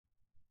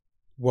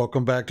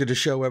Welcome back to the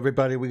show,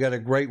 everybody. We got a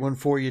great one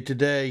for you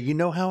today. You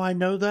know how I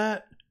know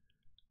that?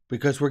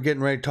 Because we're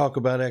getting ready to talk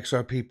about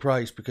XRP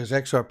price, because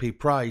XRP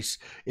price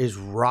is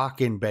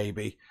rocking,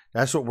 baby.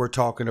 That's what we're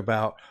talking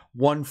about.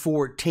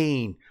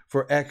 114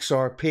 for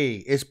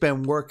XRP. It's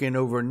been working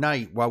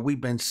overnight while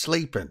we've been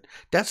sleeping.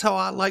 That's how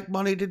I like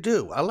money to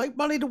do. I like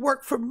money to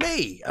work for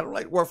me. I don't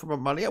like to work for my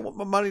money. I want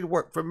my money to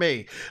work for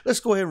me. Let's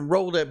go ahead and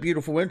roll that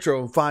beautiful intro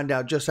and find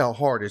out just how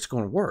hard it's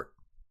going to work.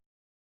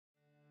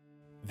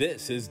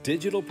 This is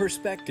Digital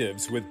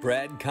Perspectives with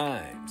Brad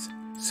Kimes.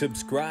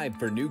 Subscribe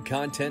for new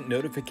content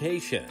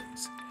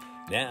notifications.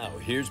 Now,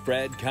 here's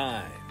Brad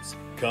Kimes.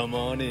 Come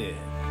on in.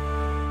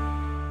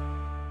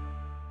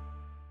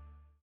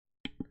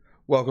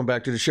 Welcome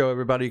back to the show,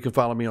 everybody. You can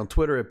follow me on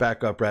Twitter at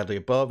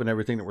 @BackupBradleyAbove and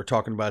everything that we're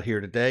talking about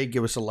here today.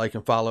 Give us a like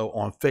and follow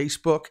on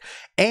Facebook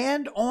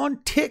and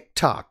on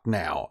TikTok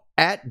now.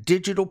 At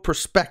Digital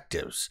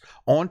Perspectives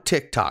on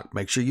TikTok.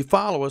 Make sure you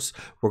follow us.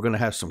 We're going to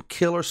have some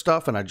killer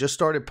stuff, and I just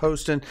started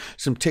posting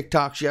some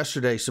TikToks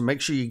yesterday, so make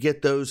sure you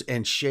get those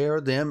and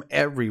share them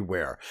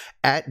everywhere.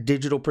 At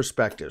Digital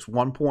Perspectives,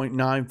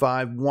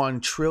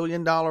 $1.951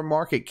 trillion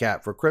market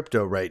cap for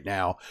crypto right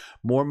now.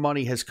 More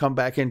money has come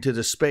back into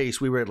the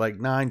space. We were at like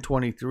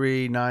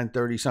 923,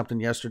 930 something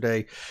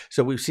yesterday,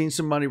 so we've seen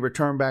some money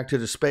return back to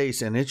the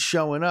space, and it's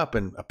showing up,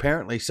 and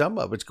apparently some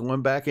of it's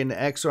going back into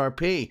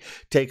XRP.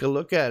 Take a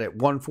look at it.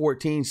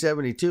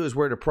 114.72 is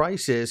where the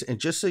price is, and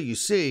just so you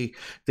see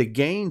the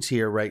gains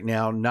here right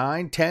now,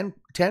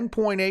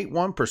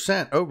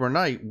 10.81%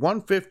 overnight,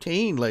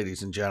 115,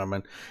 ladies and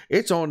gentlemen.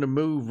 It's on the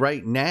move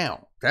right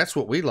now. That's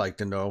what we like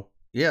to know.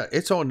 Yeah,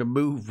 it's on the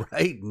move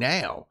right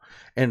now,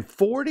 and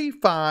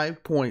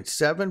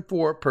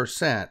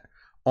 45.74%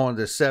 on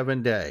the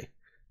 7-day.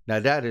 Now,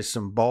 that is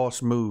some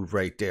boss move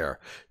right there.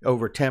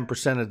 Over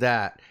 10% of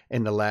that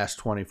in the last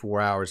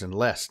 24 hours, and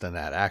less than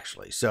that,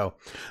 actually. So,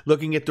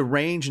 looking at the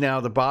range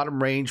now, the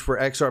bottom range for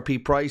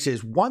XRP price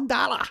is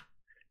 $1.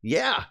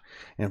 Yeah.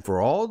 And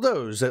for all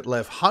those that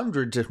left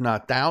hundreds, if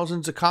not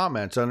thousands, of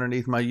comments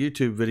underneath my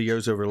YouTube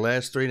videos over the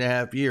last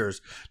 3.5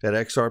 years that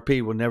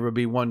XRP will never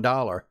be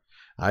 $1,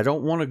 I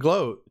don't want to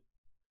gloat,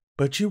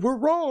 but you were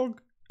wrong.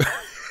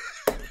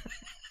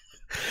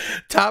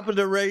 Top of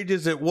the range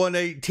is at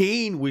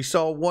 118. We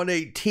saw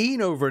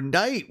 118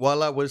 overnight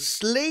while I was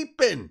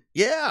sleeping.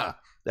 Yeah,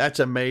 that's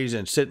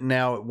amazing. Sitting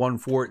now at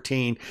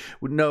 114.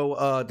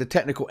 No, the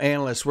technical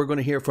analysts, we're going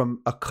to hear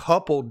from a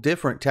couple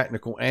different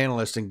technical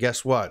analysts, and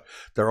guess what?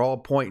 They're all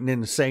pointing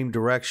in the same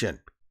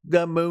direction.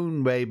 The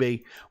moon,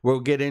 baby. We'll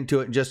get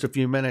into it in just a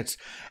few minutes.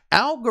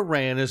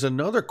 Algorand is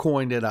another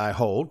coin that I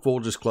hold. Full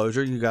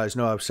disclosure, you guys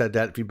know I've said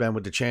that if you've been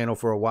with the channel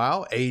for a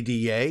while.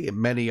 ADA and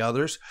many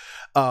others.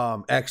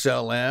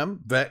 XLM,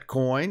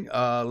 Vetcoin.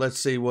 Let's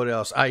see what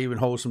else. I even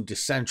hold some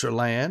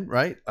Decentraland,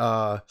 right?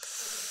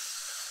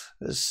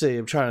 Let's see.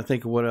 I'm trying to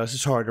think of what else.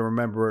 It's hard to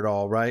remember it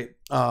all, right?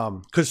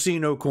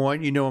 Casino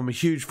Coin. You know I'm a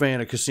huge fan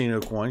of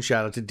Casino Coin.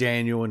 Shout out to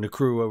Daniel and the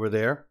crew over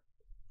there.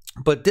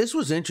 But this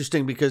was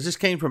interesting because this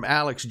came from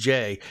Alex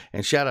J,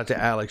 and shout out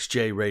to Alex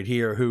J right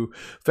here, who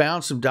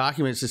found some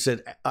documents that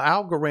said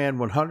Algorand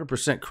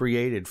 100%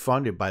 created,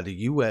 funded by the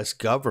U.S.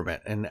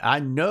 government. And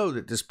I know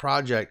that this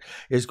project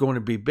is going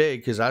to be big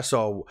because I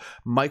saw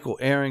Michael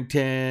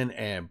Arrington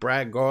and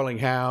Brad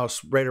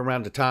Garlinghouse right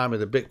around the time of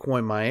the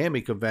Bitcoin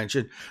Miami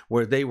convention,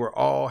 where they were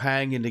all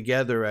hanging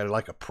together at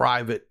like a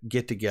private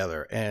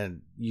get-together.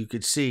 And you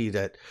could see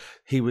that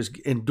he was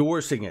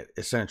endorsing it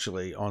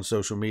essentially on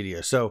social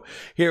media. So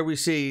here we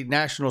see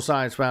National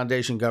Science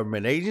Foundation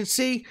Government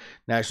Agency,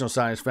 National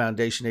Science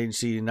Foundation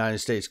Agency, United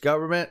States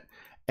Government.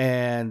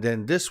 And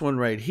then this one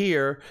right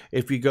here,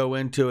 if you go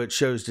into it,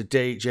 shows the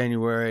date,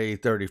 January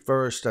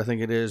 31st, I think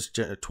it is,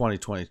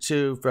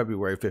 2022,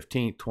 February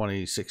 15th,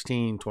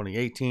 2016,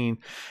 2018.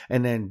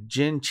 And then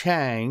Jin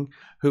Chang,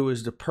 who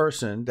is the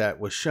person that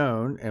was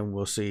shown, and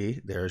we'll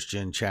see, there's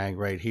Jin Chang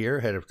right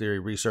here, Head of Theory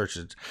Research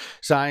and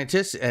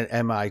Scientist at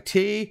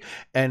MIT,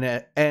 and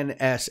an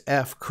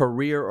NSF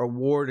Career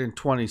Award in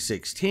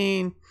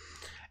 2016.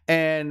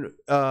 And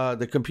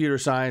the computer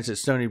science at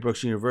Stony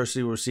Brook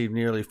University will receive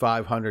nearly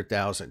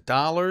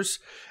 $500,000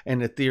 in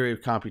the theory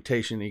of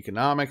computation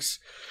economics.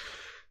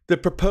 The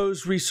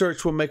proposed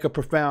research will make a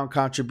profound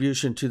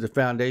contribution to the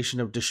foundation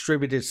of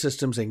distributed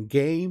systems and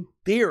game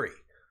theory.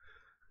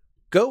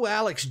 Go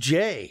Alex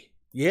J.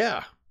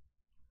 Yeah.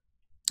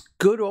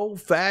 Good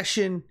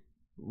old-fashioned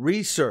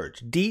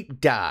research, deep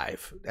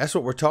dive. That's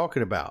what we're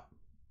talking about.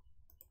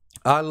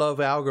 I love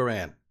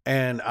Algorand.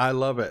 And I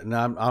love it, and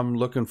I'm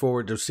looking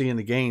forward to seeing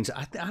the gains.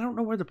 I don't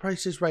know where the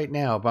price is right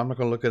now, but I'm not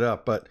going to look it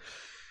up. But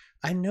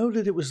I know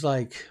that it was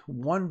like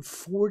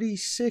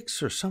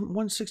 146 or something,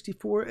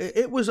 164.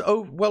 It was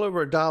well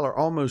over $1,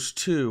 almost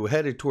 $2,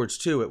 headed towards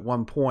 $2 at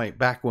one point,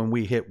 back when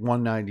we hit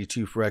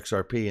 192 for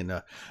XRP and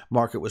the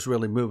market was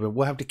really moving.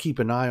 We'll have to keep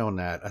an eye on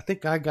that. I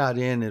think I got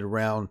in at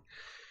around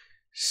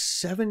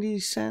 70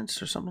 cents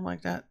or something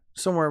like that.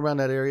 Somewhere around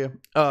that area.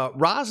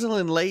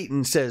 Rosalind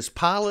Layton says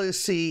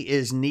policy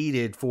is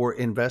needed for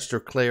investor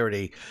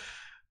clarity.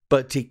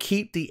 but to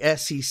keep the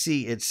SEC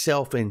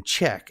itself in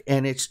check.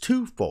 And it's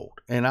twofold.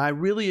 And I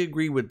really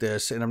agree with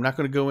this. And I'm not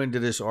going to go into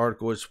this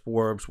article, it's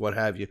Forbes, what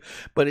have you,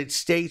 but it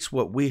states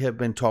what we have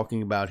been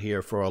talking about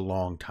here for a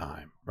long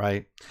time,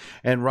 right?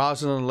 And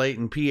Rosalind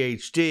Layton,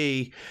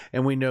 PhD,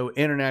 and we know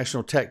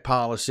international tech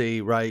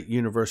policy, right?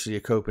 University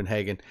of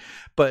Copenhagen.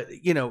 But,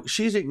 you know,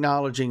 she's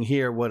acknowledging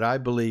here what I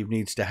believe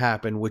needs to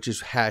happen, which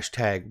is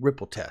hashtag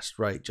Ripple test,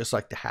 right? Just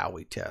like the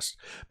Howey test.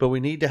 But we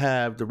need to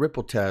have the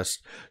Ripple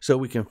test so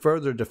we can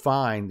further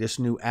define this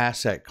new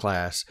asset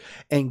class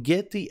and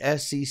get the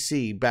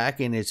SEC back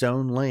in its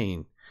own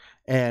lane.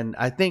 And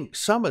I think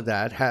some of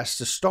that has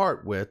to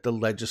start with the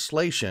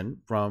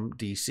legislation from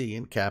DC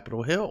and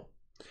Capitol Hill.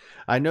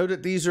 I know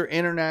that these are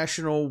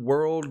international,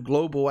 world,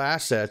 global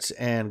assets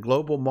and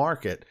global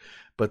market,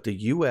 but the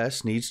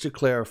U.S. needs to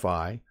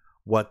clarify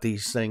what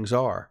these things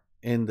are.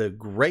 In the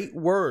great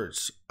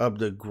words of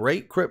the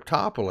great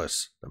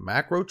cryptopolis, the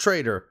macro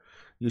trader,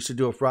 used to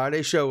do a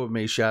Friday show with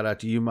me. Shout out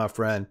to you, my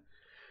friend.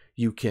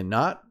 You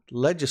cannot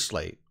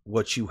legislate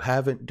what you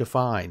haven't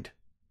defined.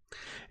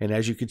 And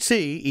as you can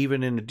see,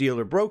 even in the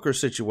dealer-broker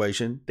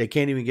situation, they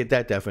can't even get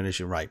that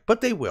definition right,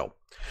 but they will.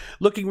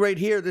 Looking right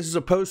here, this is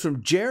a post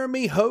from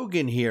Jeremy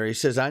Hogan here. He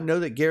says, I know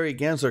that Gary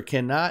Gensler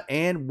cannot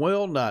and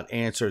will not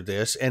answer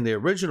this. And the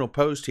original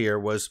post here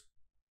was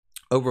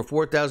over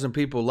 4,000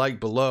 people liked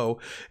below.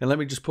 And let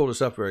me just pull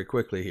this up very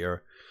quickly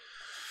here.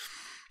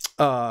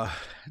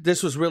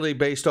 This was really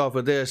based off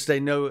of this. They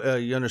know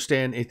you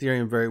understand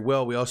Ethereum very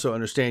well. We also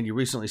understand you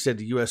recently said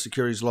the U.S.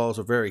 securities laws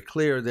are very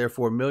clear.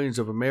 Therefore, millions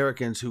of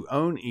Americans who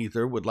own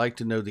Ether would like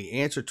to know the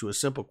answer to a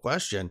simple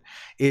question.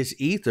 Is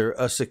Ether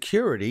a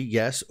security,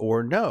 yes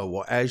or no?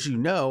 Well, as you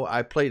know,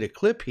 I played a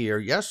clip here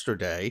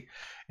yesterday,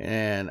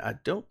 and I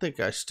don't think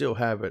I still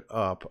have it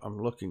up.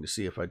 I'm looking to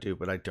see if I do,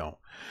 but I don't.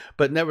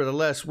 But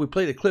nevertheless, we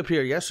played a clip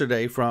here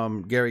yesterday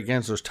from Gary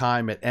Gensler's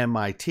time at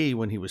MIT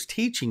when he was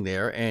teaching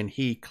there, and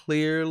he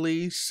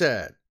clearly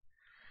said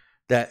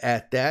that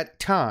at that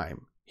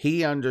time,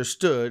 he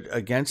understood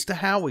against the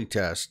Howey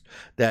test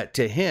that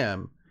to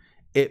him,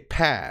 it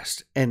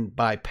passed. And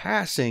by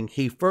passing,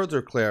 he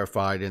further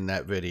clarified in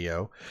that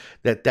video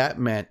that that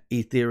meant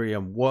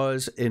Ethereum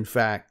was, in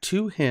fact,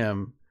 to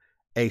him,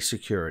 a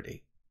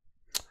security.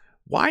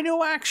 Why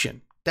no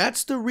action?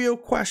 That's the real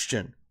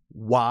question.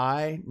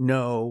 Why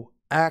no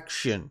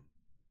action,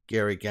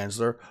 Gary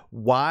Gensler?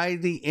 Why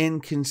the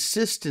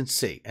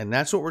inconsistency? And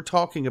that's what we're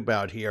talking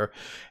about here.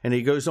 And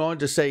he goes on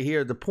to say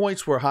here, the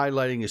points we're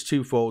highlighting is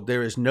twofold.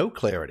 There is no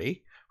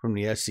clarity from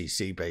the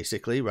SEC,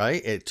 basically,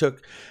 right? It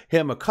took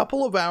him a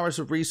couple of hours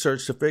of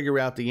research to figure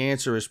out the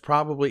answer is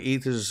probably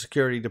Ether's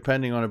security,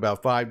 depending on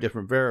about 5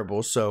 different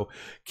variables. So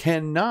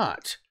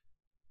cannot.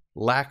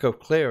 Lack of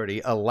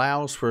clarity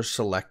allows for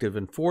selective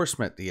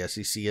enforcement. The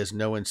SEC has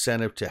no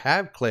incentive to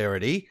have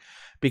clarity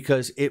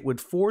because it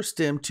would force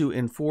them to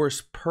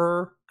enforce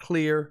per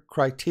clear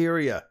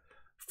criteria.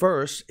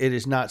 First, it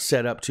is not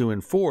set up to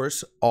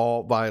enforce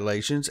all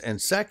violations.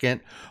 And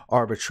second,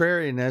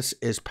 arbitrariness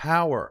is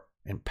power,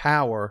 and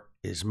power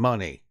is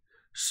money.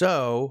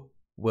 So,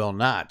 will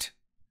not.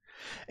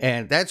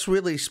 And that's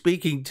really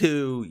speaking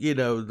to, you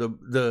know,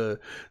 the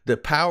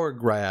power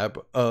grab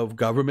of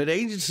government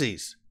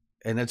agencies.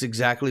 And that's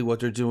exactly what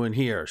they're doing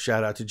here.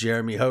 Shout out to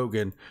Jeremy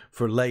Hogan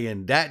for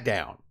laying that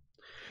down.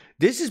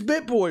 This is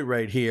BitBoy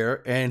right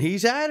here, and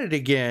he's at it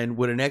again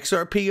with an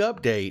XRP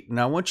update.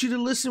 And I want you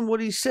to listen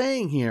what he's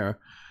saying here.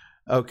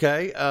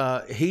 Okay,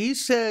 he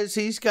says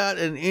he's got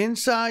an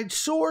inside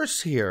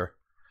source here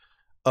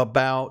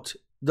about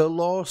the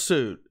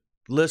lawsuit.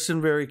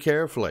 Listen very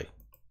carefully.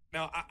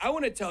 Now, I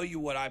want to tell you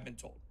what I've been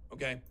told,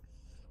 okay?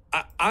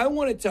 I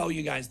want to tell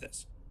you guys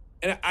this.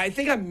 And I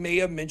think I may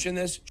have mentioned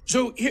this.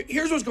 So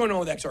here's what's going on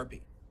with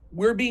XRP.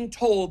 We're being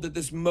told that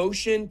this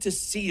motion to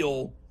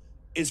seal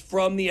is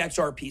from the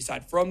XRP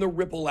side, from the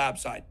Ripple Lab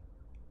side.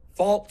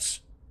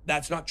 False.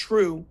 That's not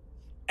true.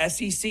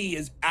 SEC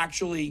is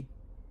actually,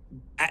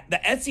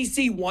 the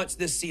SEC wants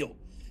this sealed.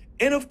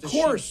 And of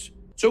course,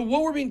 so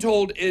what we're being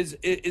told is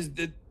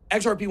that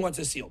XRP wants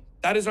this sealed.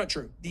 That is not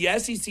true. The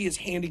SEC is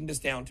handing this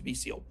down to be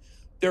sealed.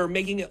 They're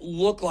making it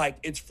look like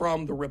it's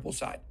from the Ripple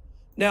side.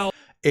 Now,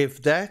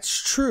 if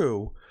that's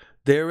true,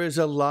 there is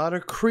a lot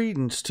of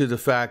credence to the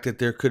fact that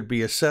there could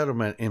be a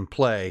settlement in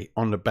play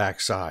on the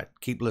backside.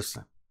 Keep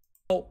listening.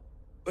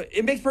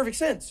 It makes perfect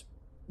sense.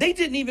 They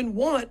didn't even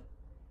want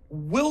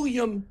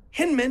William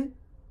Hinman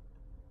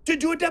to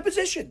do a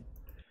deposition.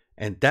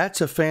 And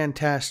that's a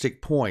fantastic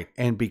point.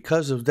 And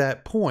because of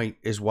that point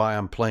is why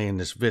I'm playing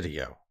this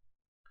video.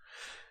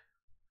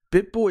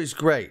 BitBoy's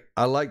great.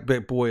 I like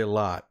BitBoy a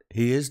lot.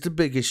 He is the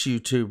biggest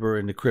YouTuber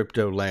in the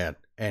crypto land,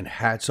 and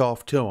hats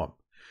off to him.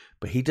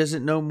 But he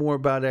doesn't know more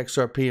about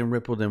XRP and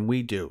Ripple than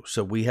we do.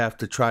 So we have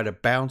to try to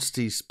balance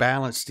these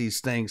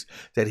things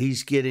that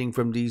he's getting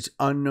from these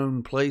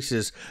unknown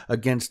places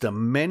against the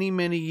many,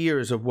 many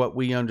years of what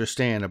we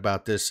understand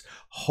about this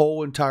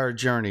whole entire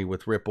journey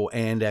with Ripple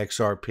and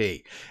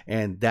XRP.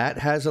 And that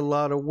has a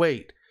lot of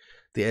weight.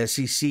 The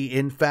SEC,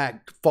 in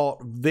fact,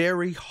 fought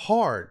very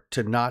hard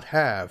to not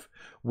have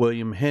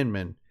William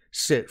Hinman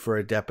sit for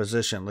a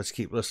deposition. Let's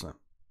keep listening.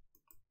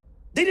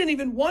 They didn't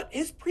even want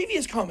his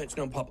previous comments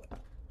known public.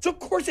 So of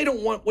course they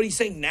don't want what he's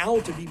saying now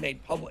to be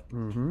made public.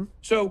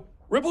 So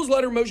Ripple's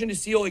letter motion to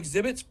seal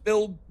exhibits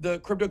filled the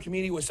crypto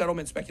community with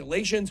settlement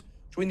speculations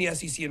between the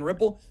SEC and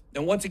Ripple.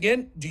 And once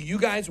again, do you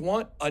guys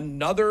want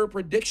another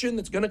prediction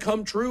that's going to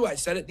come true? I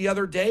said it the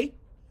other day.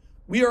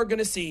 We are going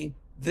to see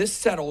this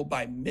settle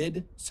by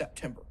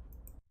mid-September.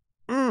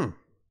 Now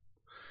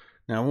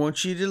I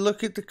want you to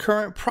look at the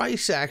current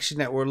price action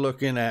that we're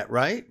looking at,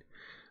 right?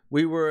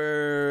 We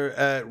were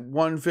at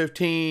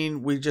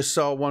 115. We just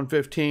saw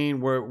 115.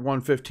 We're at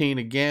 115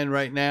 again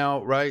right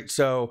now, right?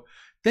 So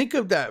think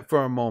of that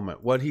for a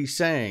moment, what he's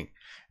saying.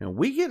 And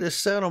we get a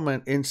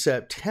settlement in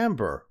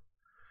September.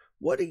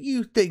 What do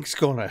you think's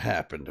going to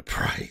happen to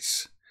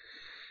price?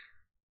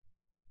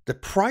 The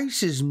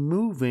price is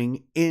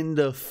moving in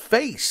the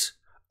face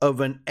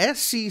of an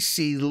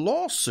SEC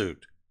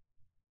lawsuit.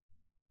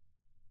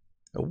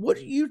 Now, what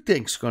do you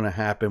think's going to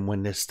happen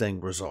when this thing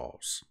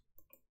resolves?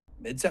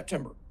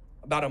 Mid-September,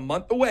 about a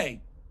month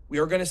away, we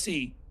are going to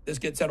see this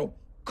get settled.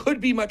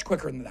 Could be much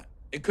quicker than that.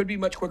 It could be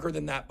much quicker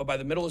than that, but by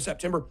the middle of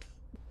September,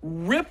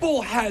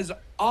 Ripple has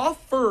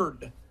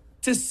offered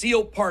to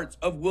seal parts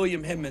of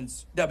William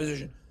Hinman's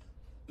deposition.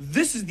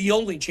 This is the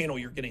only channel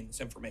you're getting this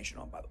information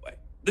on, by the way.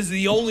 This is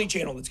the only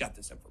channel that's got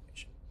this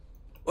information.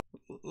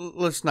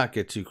 Let's not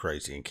get too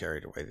crazy and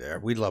carried away there.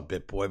 We love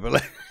BitBoy,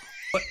 but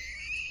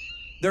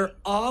they're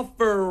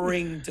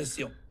offering to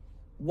seal.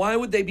 Why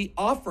would they be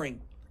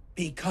offering?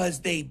 Because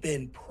they've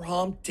been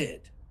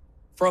prompted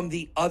from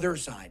the other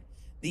side.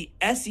 The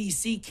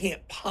SEC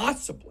can't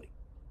possibly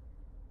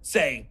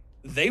say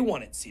they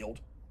want it sealed.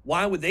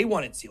 Why would they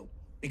want it sealed?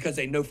 Because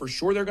they know for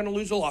sure they're going to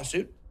lose a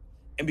lawsuit,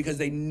 and because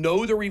they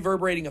know the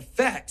reverberating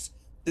effects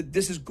that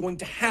this is going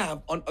to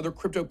have on other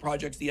crypto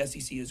projects the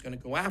SEC is going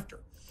to go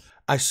after.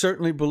 I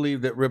certainly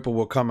believe that Ripple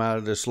will come out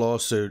of this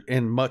lawsuit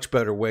in much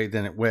better way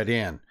than it went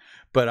in.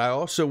 But I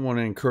also want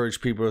to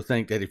encourage people to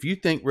think that if you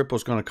think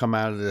Ripple's going to come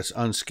out of this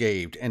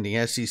unscathed and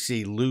the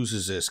SEC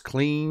loses this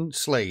clean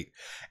slate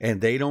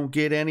and they don't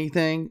get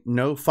anything,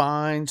 no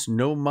fines,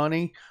 no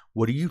money,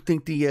 what do you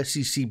think the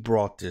SEC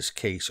brought this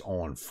case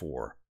on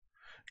for?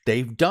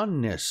 They've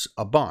done this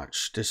a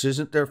bunch. This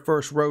isn't their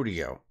first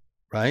rodeo,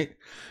 right?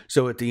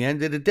 So at the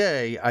end of the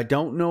day, I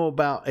don't know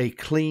about a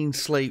clean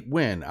slate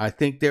win. I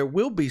think there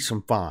will be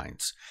some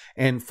fines.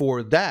 And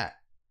for that,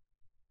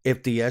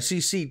 if the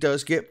SEC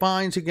does get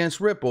fines against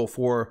Ripple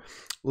for,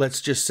 let's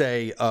just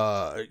say,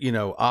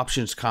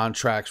 options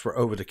contracts for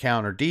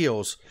over-the-counter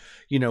deals,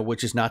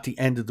 which is not the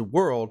end of the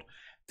world,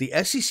 the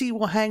SEC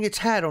will hang its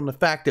hat on the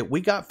fact that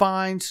we got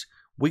fines,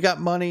 we got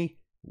money,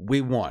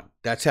 we won.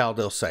 That's how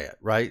they'll say it,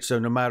 right? So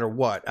no matter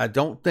what, I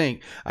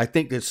think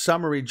that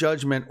summary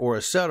judgment or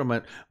a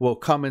settlement will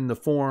come in the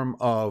form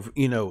of,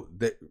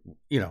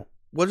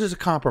 what is a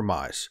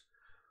compromise?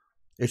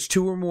 It's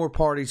two or more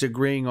parties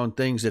agreeing on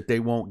things that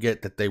they won't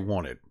get that they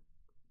wanted,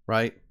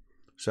 right?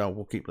 So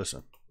we'll keep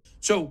listening.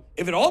 So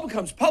if it all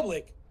becomes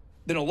public,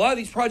 then a lot of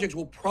these projects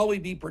will probably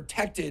be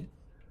protected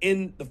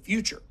in the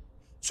future.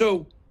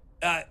 So,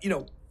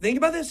 think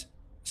about this.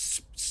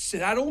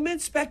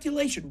 Settlement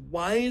speculation.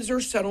 Why is there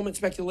settlement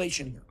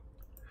speculation here?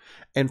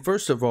 And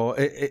first of all,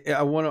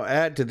 I want to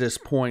add to this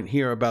point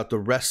here about the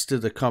rest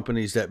of the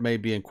companies that may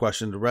be in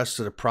question, the rest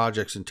of the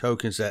projects and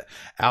tokens that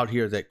out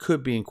here that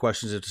could be in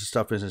question if the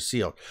stuff isn't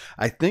sealed.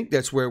 I think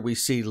that's where we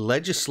see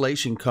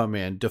legislation come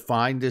in,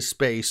 define this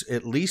space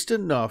at least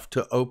enough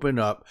to open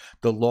up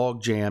the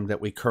logjam that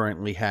we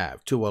currently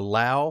have, to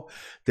allow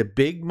the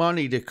big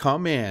money to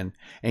come in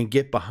and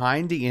get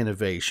behind the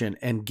innovation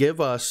and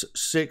give us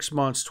 6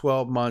 months,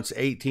 12 months,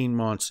 18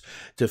 months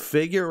to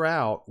figure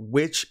out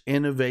which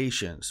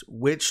innovations,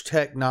 which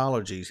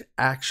technologies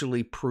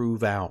actually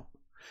prove out,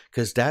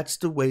 because that's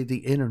the way the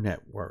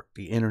internet worked,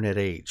 the internet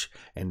age,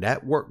 and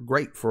that worked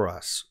great for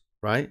us,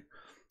 right?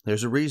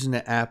 There's a reason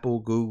that Apple,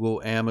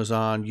 Google,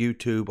 Amazon,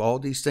 YouTube, all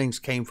these things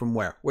came from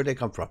where? Where'd they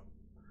come from?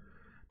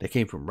 They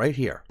came from right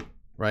here,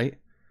 right?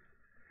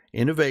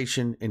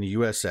 Innovation in the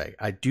USA.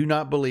 I do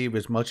not believe,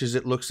 as much as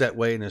it looks that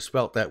way and has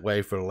felt that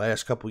way for the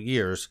last couple of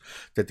years,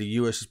 that the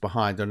US is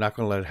behind. They're not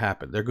going to let it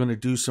happen. They're going to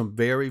do some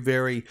very,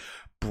 very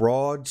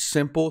broad,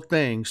 simple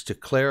things to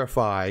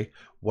clarify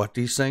what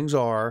these things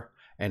are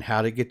and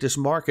how to get this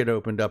market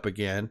opened up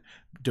again,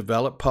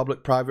 develop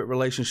public-private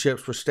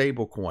relationships for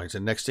stable coins.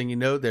 And next thing you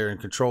know, they're in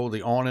control of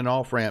the on and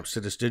off ramps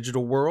to this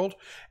digital world,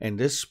 and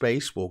this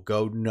space will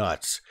go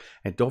nuts.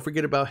 And don't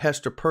forget about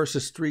Hester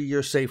Peirce's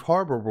 3-year safe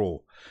harbor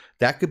rule.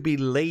 That could be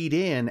laid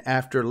in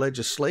after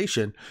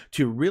legislation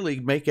to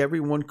really make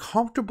everyone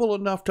comfortable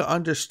enough to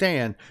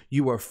understand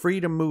you are free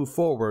to move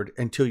forward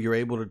until you're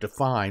able to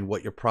define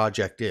what your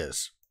project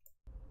is.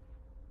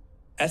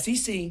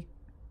 SEC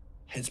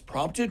has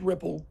prompted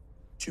Ripple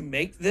to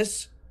make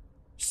this,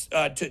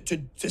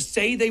 to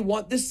say they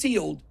want this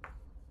sealed,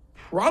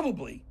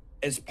 probably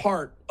as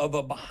part of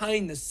a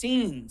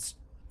behind-the-scenes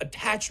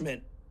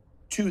attachment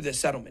to the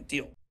settlement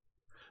deal.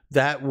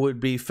 That would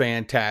be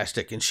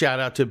fantastic. And shout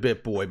out to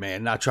BitBoy,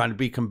 man. Not trying to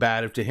be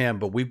combative to him,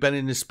 but we've been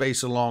in this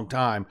space a long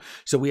time.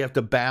 So we have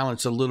to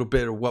balance a little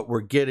bit of what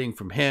we're getting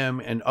from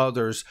him and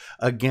others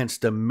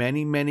against the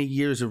many, many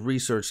years of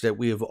research that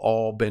we have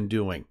all been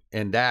doing.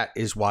 And that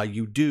is why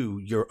you do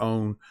your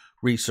own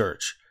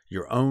research,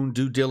 your own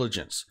due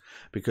diligence.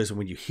 Because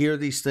when you hear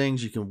these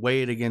things, you can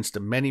weigh it against the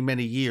many,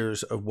 many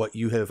years of what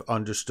you have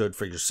understood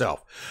for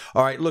yourself.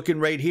 All right, looking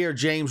right here,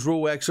 James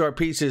Rule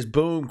XRP says,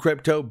 boom,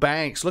 crypto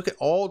banks. Look at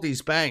all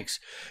these banks.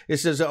 It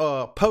says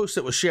a post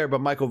that was shared by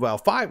Michael Val,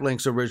 5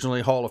 links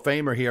originally, Hall of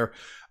Famer here.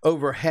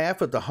 Over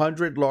half of the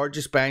 100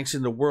 largest banks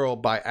in the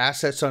world by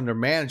assets under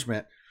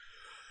management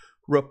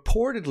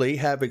reportedly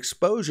have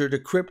exposure to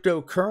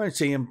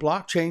cryptocurrency and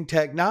blockchain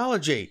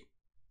technology.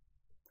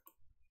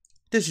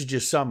 This is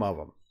just some of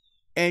them.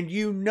 And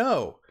you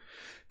know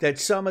that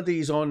some of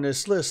these on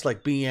this list,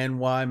 like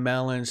BNY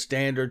Mellon,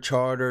 Standard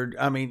Chartered,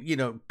 I mean, you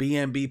know,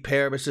 BNB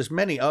Paribas, there's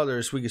many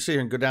others. We can sit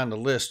here and go down the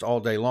list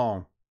all day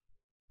long.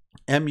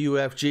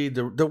 MUFG,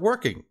 they're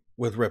working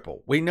with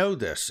Ripple. We know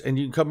this. And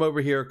you can come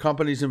over here,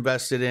 companies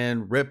invested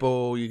in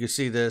Ripple. You can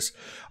see this,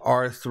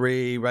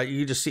 R3, right?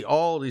 You can just see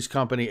all these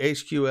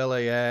companies,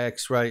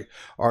 HQLAX, right?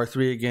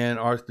 R3 again,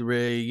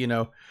 R3, you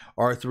know,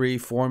 R3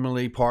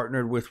 formerly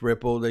partnered with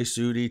Ripple. They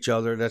sued each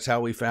other. That's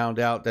how we found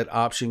out that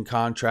option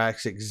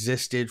contracts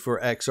existed for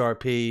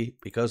XRP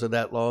because of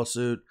that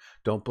lawsuit.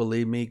 Don't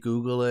believe me?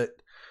 Google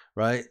it,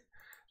 right?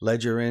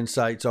 Ledger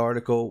Insights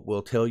article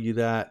will tell you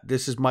that.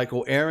 This is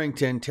Michael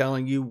Arrington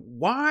telling you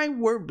why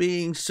we're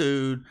being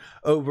sued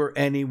over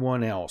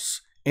anyone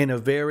else in a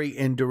very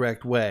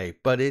indirect way,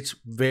 but it's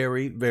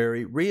very,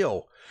 very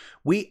real.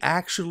 We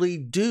actually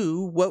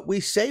do what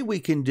we say we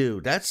can do.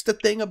 That's the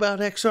thing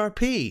about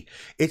XRP.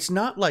 It's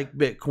not like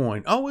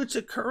Bitcoin. Oh, it's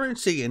a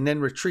currency and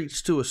then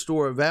retreats to a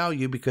store of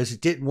value because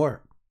it didn't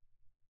work.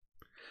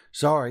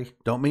 Sorry,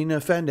 don't mean to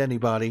offend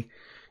anybody.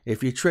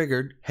 If you're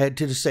triggered, head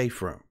to the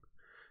safe room.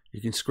 You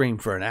can scream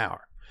for an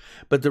hour.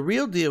 But the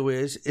real deal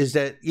is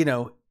that, you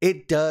know,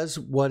 it does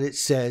what it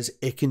says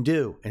it can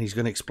do. And he's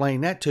going to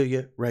explain that to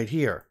you right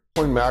here.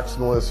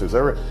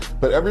 Maximalists,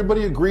 but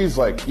everybody agrees,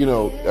 like, you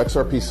know,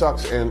 XRP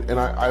sucks, and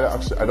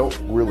I don't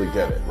really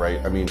get it, right?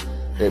 I mean,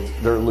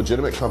 they're a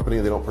legitimate company,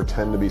 they don't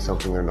pretend to be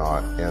something they're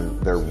not, and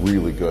they're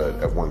really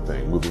good at one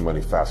thing, moving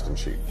money fast and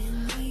cheap.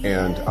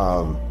 And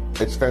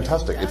it's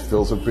fantastic. It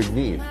fills a big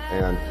need.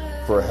 And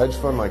for a hedge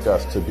fund like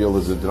us to be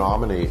able to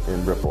denominate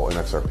in Ripple and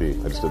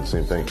XRP, I just did the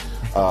same thing,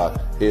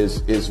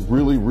 is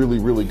really, really,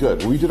 really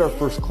good. We did our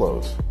first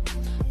close.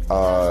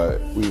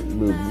 We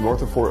moved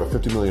north of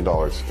 $50 million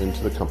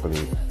into the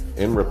company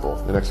in Ripple,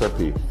 in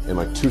XRP, in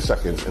like 2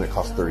 seconds, and it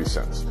cost 30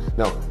 cents.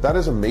 Now, that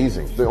is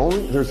amazing.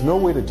 There's no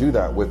way to do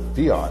that with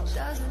fiat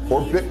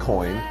or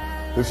Bitcoin.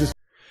 There's just...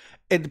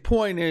 And the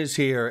point is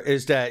here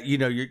is that, you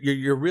know,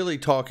 you're really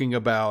talking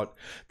about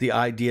the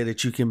idea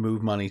that you can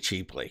move money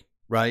cheaply,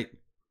 right?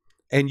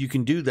 And you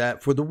can do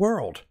that for the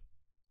world.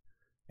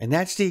 And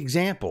that's the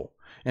example.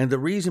 And the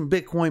reason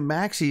Bitcoin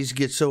maxis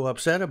get so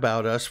upset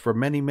about us for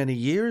many, many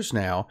years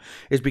now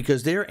is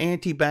because they're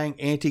anti-bank,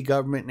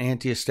 anti-government, and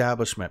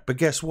anti-establishment. But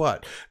guess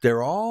what?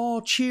 They're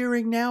all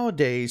cheering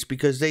nowadays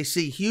because they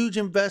see huge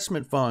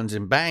investment funds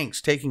and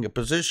banks taking a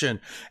position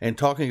and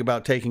talking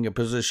about taking a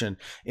position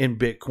in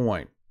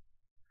Bitcoin.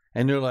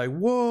 And they're like,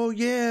 whoa,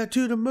 yeah,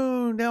 to the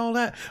moon, all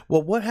that.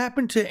 Well, what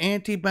happened to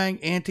anti-bank,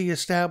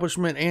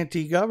 anti-establishment,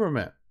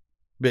 anti-government?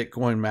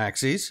 Bitcoin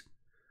maxis.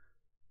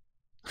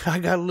 I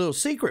got a little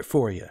secret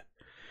for you.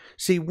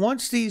 See,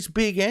 once these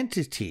big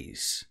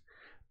entities,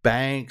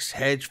 banks,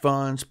 hedge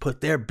funds,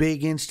 put their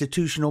big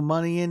institutional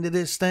money into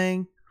this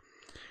thing,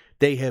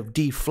 they have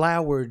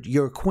deflowered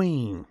your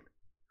queen.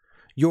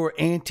 Your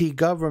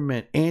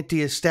anti-government,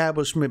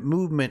 anti-establishment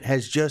movement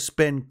has just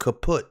been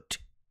kaput.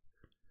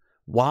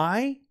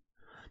 Why?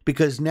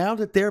 Because now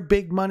that their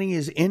big money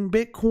is in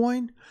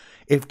Bitcoin,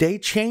 if they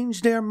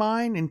change their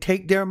mind and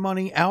take their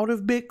money out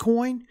of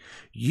Bitcoin,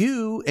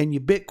 you and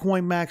your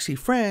Bitcoin maxi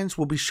friends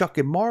will be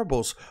shucking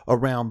marbles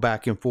around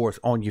back and forth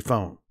on your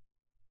phone.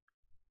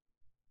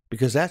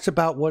 Because that's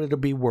about what it'll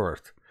be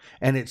worth.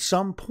 And at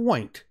some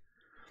point,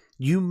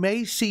 you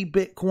may see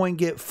Bitcoin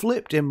get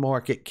flipped in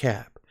market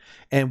cap.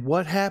 And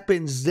what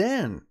happens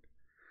then?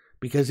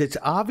 Because it's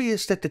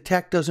obvious that the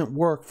tech doesn't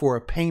work for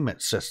a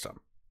payment system.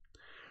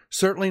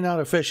 Certainly not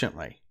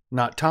efficiently,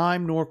 not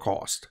time nor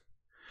cost.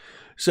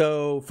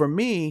 So for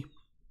me,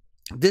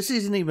 this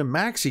isn't even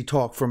maxi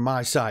talk from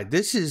my side.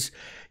 This is,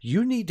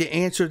 you need to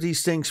answer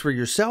these things for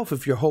yourself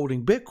if you're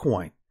holding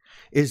Bitcoin.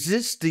 Is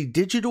this the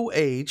digital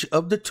age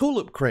of the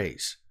tulip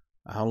craze?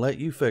 I'll let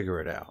you figure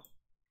it out.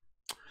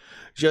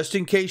 Just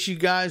in case you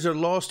guys are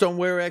lost on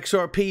where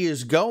XRP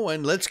is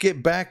going, let's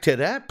get back to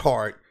that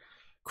part.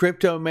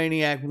 Crypto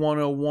Maniac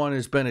 101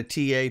 has been a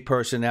TA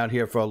person out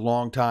here for a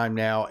long time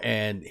now,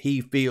 and he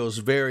feels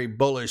very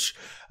bullish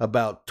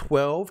about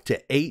 $12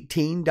 to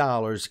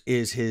 $18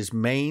 is his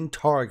main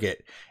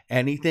target.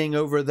 Anything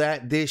over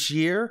that this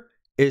year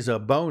is a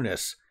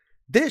bonus.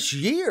 This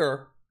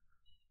year?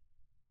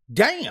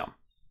 Damn.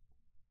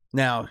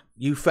 Now,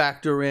 you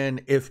factor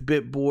in if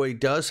BitBoy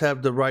does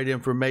have the right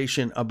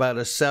information about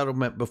a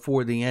settlement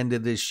before the end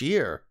of this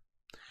year,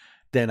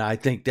 then I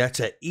think that's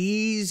an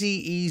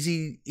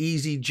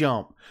easy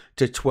jump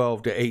to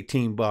 12 to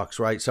 18 bucks,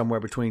 right?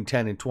 Somewhere between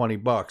 10 and 20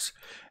 bucks.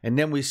 And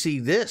then we see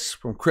this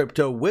from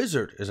Crypto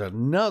Wizard is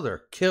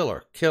another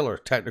killer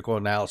technical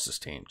analysis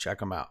team. Check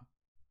them out.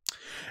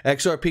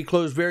 XRP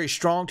closed very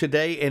strong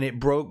today and it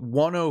broke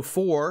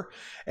 104,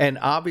 and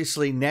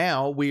obviously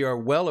now we are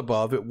well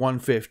above at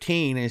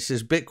 115, and it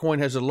says Bitcoin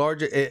has a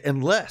large,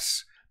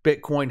 unless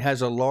Bitcoin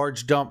has a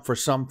large dump for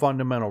some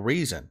fundamental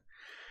reason.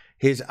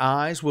 His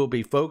eyes will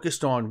be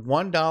focused on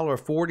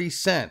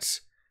 $1.40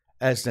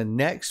 as the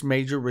next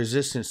major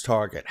resistance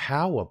target.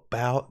 How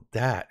about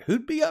that?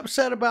 Who'd be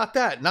upset about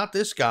that? Not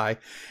this guy.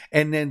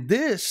 And then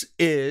this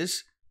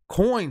is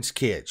Coins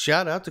Kid.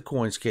 Shout out to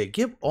Coins Kid.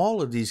 Give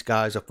all of these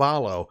guys a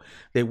follow.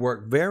 They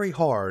work very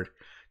hard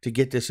to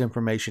get this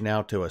information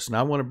out to us. And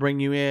I want to bring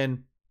you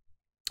in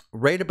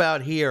right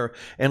about here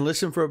and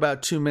listen for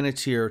about 2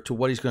 minutes here to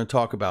what he's going to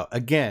talk about.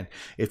 Again,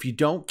 if you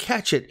don't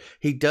catch it,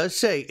 he does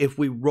say if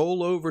we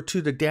roll over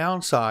to the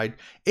downside,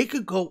 it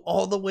could go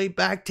all the way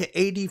back to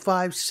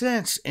 85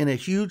 cents in a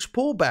huge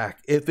pullback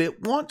if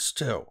it wants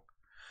to.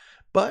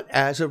 But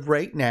as of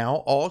right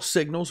now, all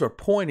signals are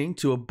pointing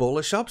to a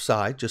bullish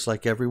upside, just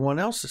like everyone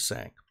else is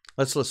saying.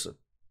 Let's listen.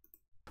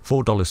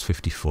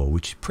 $4.54,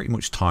 which is pretty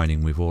much tying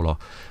in with all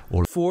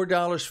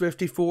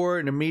 $4.54,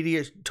 an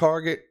immediate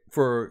target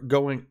for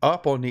going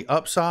up on the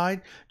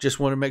upside. Just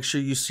want to make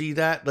sure you see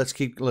that. Let's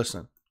keep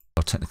listening.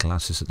 our technical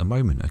analysis at the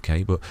moment,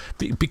 okay, but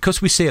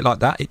because we see it like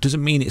that, it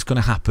doesn't mean it's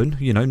going to happen,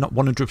 you know, not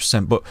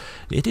 100%, but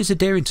it is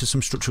adhering to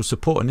some structural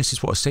support. And this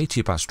is what I say to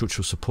you about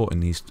structural support in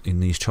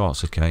these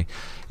charts, okay.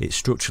 It's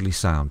structurally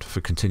sound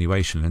for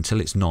continuation.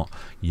 Until it's not,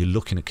 you're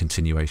looking at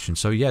continuation.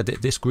 So yeah,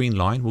 this green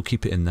line, we'll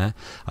keep it in there.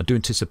 I do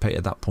anticipate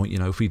at that point, you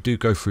know, if we do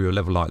go through a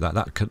level like that,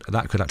 that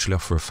could actually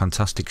offer a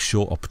fantastic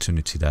short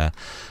opportunity there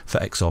for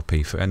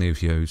XRP. For any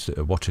of you that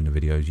are watching the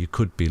videos, you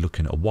could be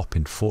looking at a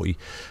whopping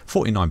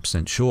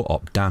 49% short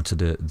op down to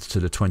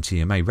the 20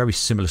 EMA. Very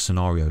similar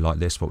scenario like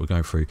this, what we're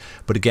going through.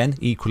 But again,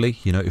 equally,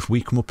 you know, if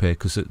we come up here,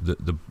 because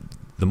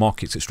the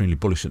market's extremely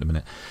bullish at the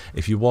minute,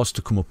 if you was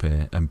to come up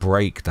here and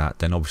break that,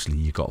 then obviously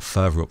you've got a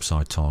further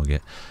upside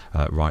target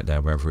right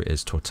there, wherever it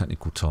is, to a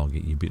technical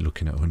target. You'd be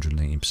looking at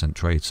 118%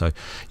 trade. So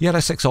yeah,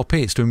 that's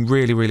XRP. It's doing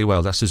really, really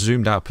well. That's a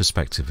zoomed out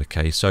perspective,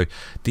 okay. So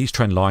these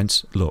trend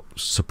lines, look,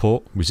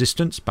 support,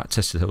 resistance, back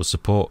tested hill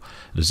support,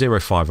 the 050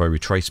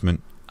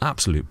 retracement,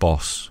 absolute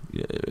boss.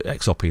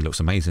 XRP looks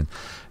amazing.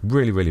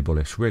 Really, really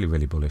bullish. Really,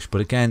 really bullish.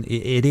 But again,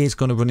 it is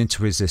going to run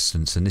into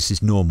resistance, and this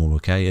is normal,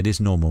 okay? It is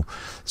normal.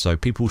 So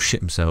people shit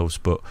themselves,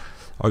 but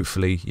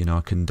hopefully, you know,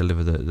 I can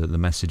deliver the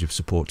message of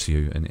support to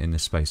you in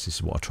this space. This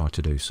is what I try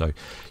to do. So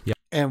yeah.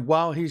 And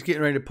while he's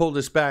getting ready to pull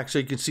this back so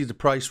you can see the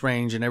price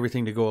range and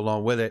everything to go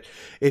along with it,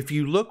 if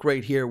you look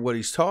right here, what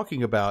he's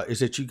talking about is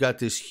that you got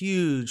this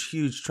huge,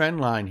 huge trend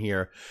line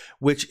here,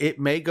 which it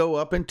may go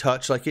up and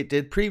touch like it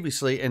did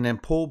previously and then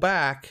pull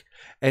back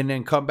and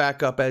then come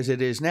back up as it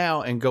is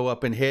now and go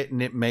up and hit,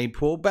 and it may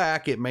pull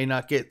back. It may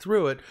not get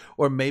through it,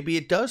 or maybe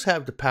it does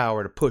have the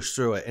power to push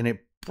through it and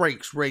it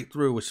breaks right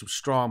through with some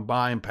strong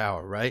buying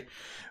power, right?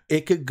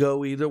 It could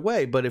go either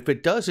way, but if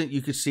it doesn't,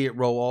 you could see it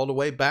roll all the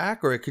way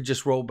back, or it could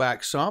just roll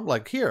back some,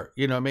 like here,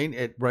 you know what I mean?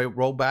 It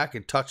roll back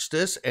and touch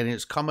this, and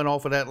it's coming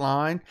off of that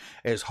line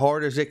as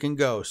hard as it can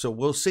go. So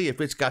we'll see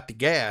if it's got the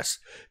gas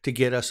to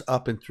get us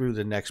up and through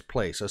the next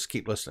place. Let's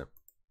keep listening.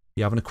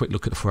 Yeah, having a quick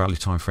look at the 4-hourly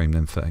time frame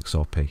then for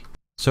XRP.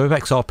 So with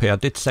XRP, I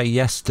did say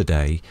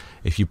yesterday,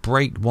 if you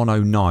break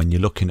 109, you're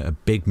looking at a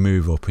big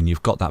move up, and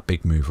you've got that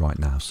big move right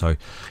now. So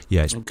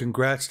yeah, and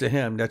congrats to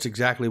him. That's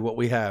exactly what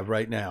we have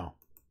right now.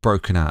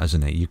 Broken out,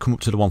 isn't it? You come up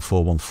to the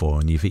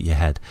 1414 and you've hit your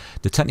head.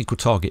 The technical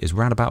target is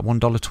around about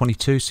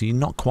 $1.22, so you're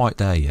not quite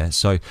there yet.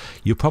 So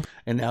you're probably,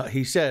 and now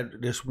he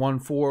said this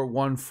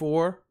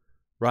 1414,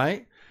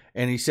 right?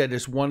 And he said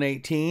this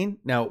 118.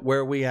 Now where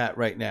are we at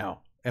right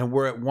now? And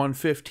we're at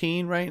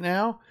 115 right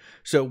now.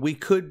 So we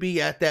could be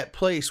at that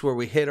place where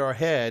we hit our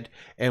head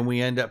and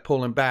we end up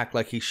pulling back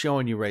like he's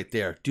showing you right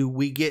there. Do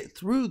we get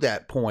through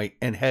that point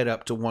and head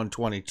up to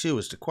 122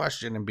 is the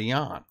question, and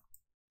beyond?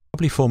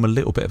 probably form a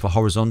little bit of a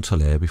horizontal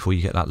here before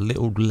you get that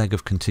little leg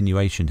of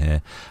continuation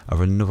here of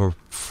another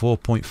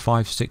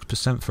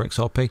 4.56% for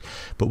XRP.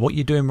 But what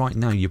you're doing right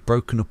now, you've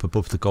broken up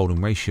above the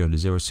golden ratio, the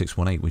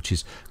 0.618, which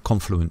is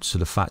confluent to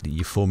the fact that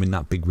you're forming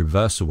that big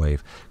reversal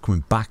wave,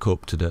 coming back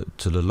up to the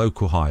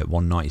local high at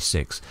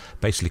 196,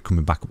 basically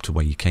coming back up to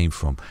where you came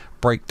from.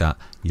 Break that,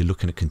 you're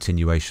looking at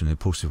continuation, an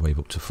impulsive wave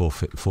up to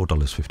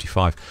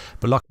 $4.55.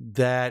 But like,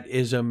 that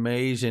is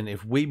amazing.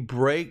 If we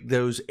break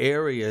those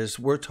areas,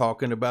 we're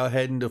talking about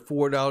heading to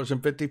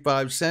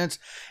 $4.55.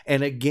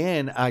 And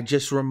again, I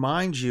just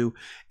remind you,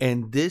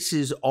 and this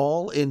is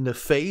all in the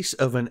face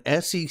of an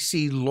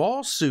SEC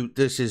lawsuit.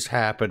 This is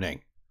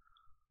happening.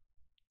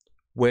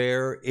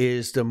 Where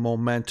is the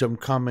momentum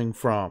coming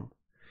from?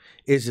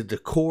 Is it the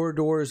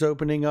corridors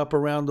opening up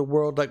around the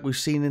world like we've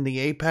seen in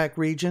the APAC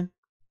region?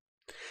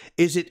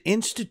 Is it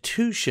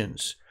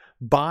institutions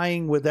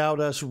buying without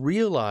us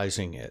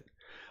realizing it,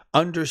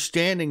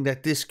 understanding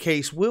that this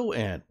case will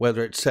end,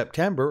 whether it's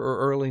September or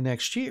early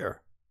next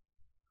year.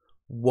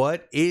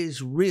 What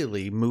is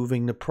really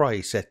moving the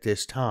price at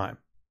this time?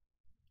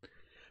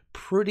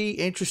 Pretty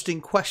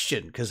interesting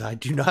question, because I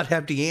do not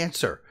have the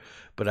answer.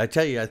 But I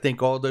tell you, I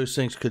think all those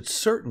things could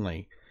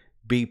certainly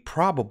be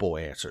probable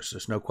answers.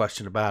 There's no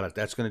question about it.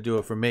 That's going to do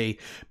it for me.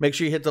 Make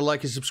sure you hit the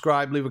like and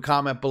subscribe. Leave a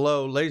comment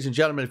below. Ladies and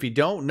gentlemen, if you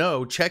don't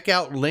know, check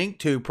out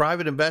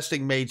Linqto-Private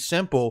Investing Made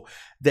Simple.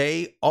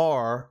 They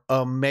are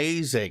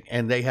amazing,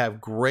 and they have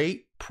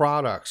great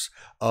products.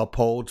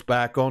 UPHOLD's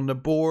back on the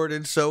board,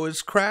 and so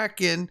is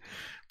Kraken.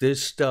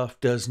 This stuff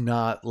does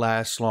not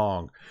last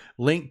long.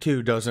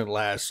 Linqto doesn't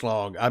last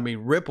long. I mean,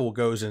 Ripple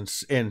goes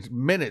in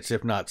minutes,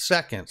 if not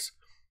seconds.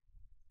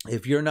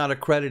 If you're not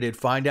accredited,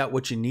 find out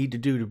what you need to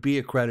do to be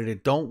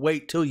accredited. Don't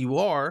wait till you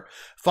are.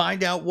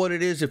 Find out what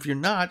it is if you're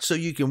not, so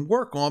you can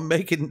work on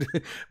making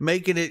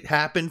it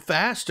happen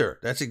faster.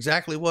 That's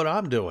exactly what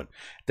I'm doing.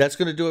 That's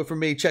going to do it for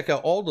me. Check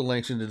out all the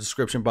links in the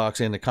description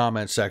box and the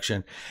comment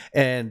section.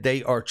 And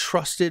they are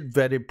trusted,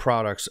 vetted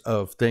products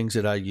of things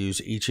that I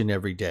use each and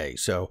every day.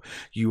 So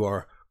you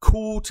are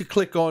cool to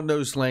click on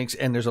those links,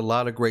 and there's a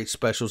lot of great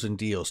specials and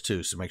deals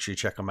too. So make sure you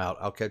check them out.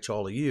 I'll catch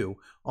all of you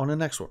on the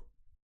next one.